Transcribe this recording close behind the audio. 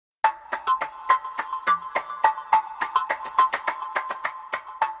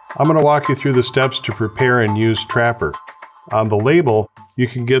I'm going to walk you through the steps to prepare and use Trapper. On the label, you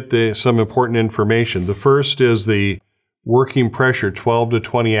can get some important information. The first is the working pressure, 12 to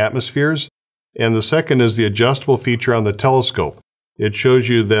 20 atmospheres, and the second is the adjustable feature on the telescope. It shows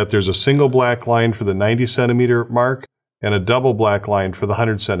you that there's a single black line for the 90 centimeter mark and a double black line for the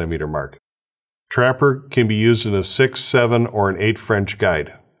 100 centimeter mark. Trapper can be used in a 6, 7, or an 8 French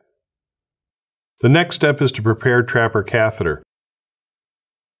guide. The next step is to prepare Trapper catheter.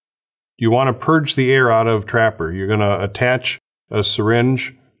 You want to purge the air out of Trapper. You're going to attach a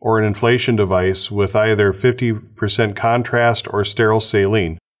syringe or an inflation device with either 50% contrast or sterile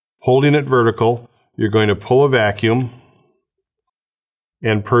saline. Holding it vertical, you're going to pull a vacuum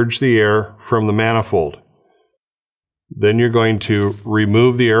and purge the air from the manifold. Then you're going to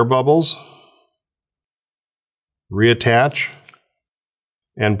remove the air bubbles, reattach,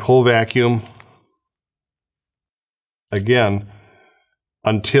 and pull vacuum again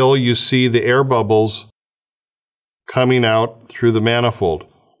until you see the air bubbles coming out through the manifold.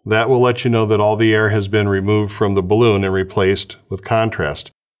 That will let you know that all the air has been removed from the balloon and replaced with contrast.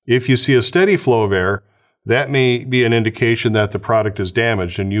 If you see a steady flow of air, that may be an indication that the product is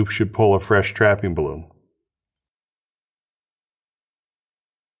damaged and you should pull a fresh trapping balloon.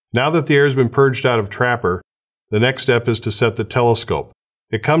 Now that the air has been purged out of Trapper, the next step is to set the telescope.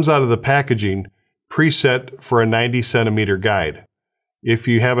 It comes out of the packaging preset for a 90 centimeter guide. If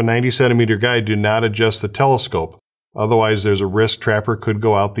you have a 90 centimeter guide, do not adjust the telescope. Otherwise, there's a risk Trapper could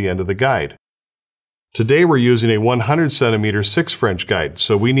go out the end of the guide. Today we're using a 100 centimeter 6 French guide,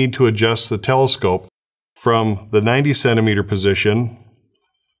 so we need to adjust the telescope from the 90 centimeter position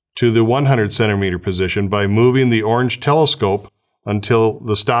to the 100 centimeter position by moving the orange telescope until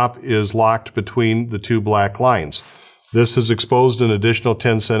the stop is locked between the two black lines. This has exposed an additional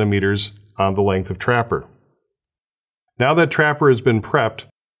 10 centimeters on the length of Trapper. Now that Trapper has been prepped,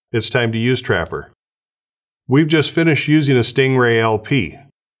 it's time to use Trapper. We've just finished using a Stingray LP.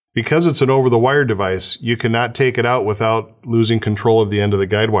 Because it's an over-the-wire device, you cannot take it out without losing control of the end of the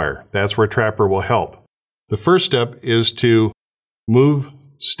guide wire. That's where Trapper will help. The first step is to move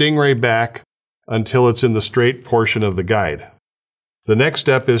Stingray back until it's in the straight portion of the guide. The next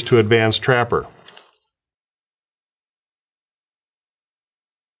step is to advance Trapper.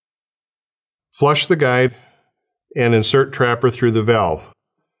 Flush the guide and insert Trapper through the valve.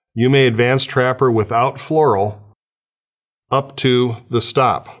 You may advance Trapper without fluoral up to the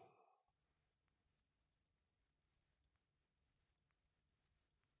stop.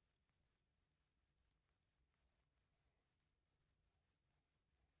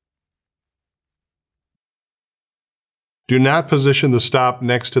 Do not position the stop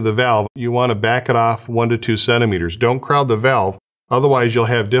next to the valve. You want to back it off 1 to 2 centimeters. Don't crowd the valve, otherwise you'll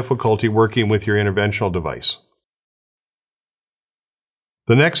have difficulty working with your interventional device.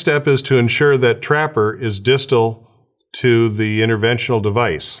 The next step is to ensure that Trapper is distal to the interventional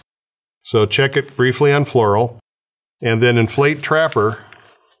device. So check it briefly on fluoral, and then inflate Trapper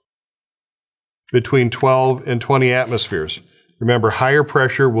between 12 and 20 atmospheres. Remember, higher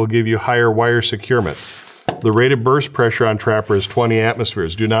pressure will give you higher wire securement. The rated burst pressure on Trapper is 20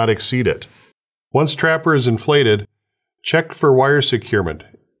 atmospheres. Do not exceed it. Once Trapper is inflated, check for wire securement.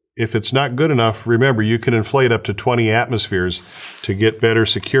 If it's not good enough, remember you can inflate up to 20 atmospheres to get better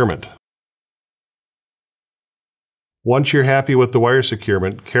securement. Once you're happy with the wire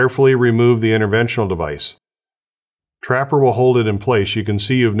securement, carefully remove the interventional device. Trapper will hold it in place. You can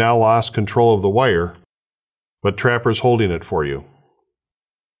see you've now lost control of the wire, but Trapper's holding it for you.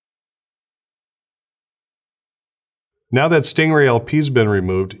 Now that Stingray LP's been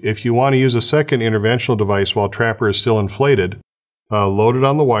removed, if you want to use a second interventional device while Trapper is still inflated, load it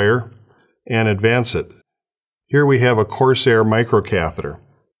on the wire and advance it. Here we have a Corsair microcatheter.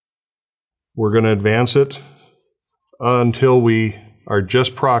 We're going to advance it until we are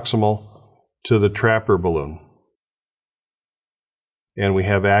just proximal to the Trapper balloon. And we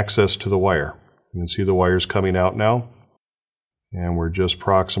have access to the wire. You can see the wires coming out now. And we're just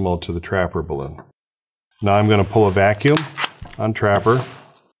proximal to the Trapper balloon. Now I'm going to pull a vacuum on Trapper.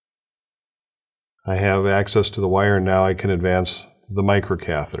 I have access to the wire, and now I can advance the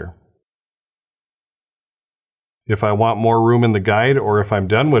microcatheter. If I want more room in the guide, or if I'm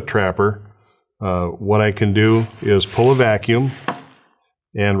done with Trapper, what I can do is pull a vacuum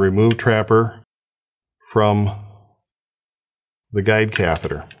and remove Trapper from the guide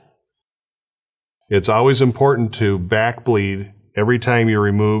catheter. It's always important to back bleed every time you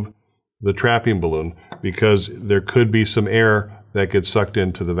remove the trapping balloon, because there could be some air that gets sucked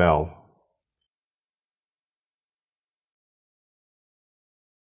into the valve.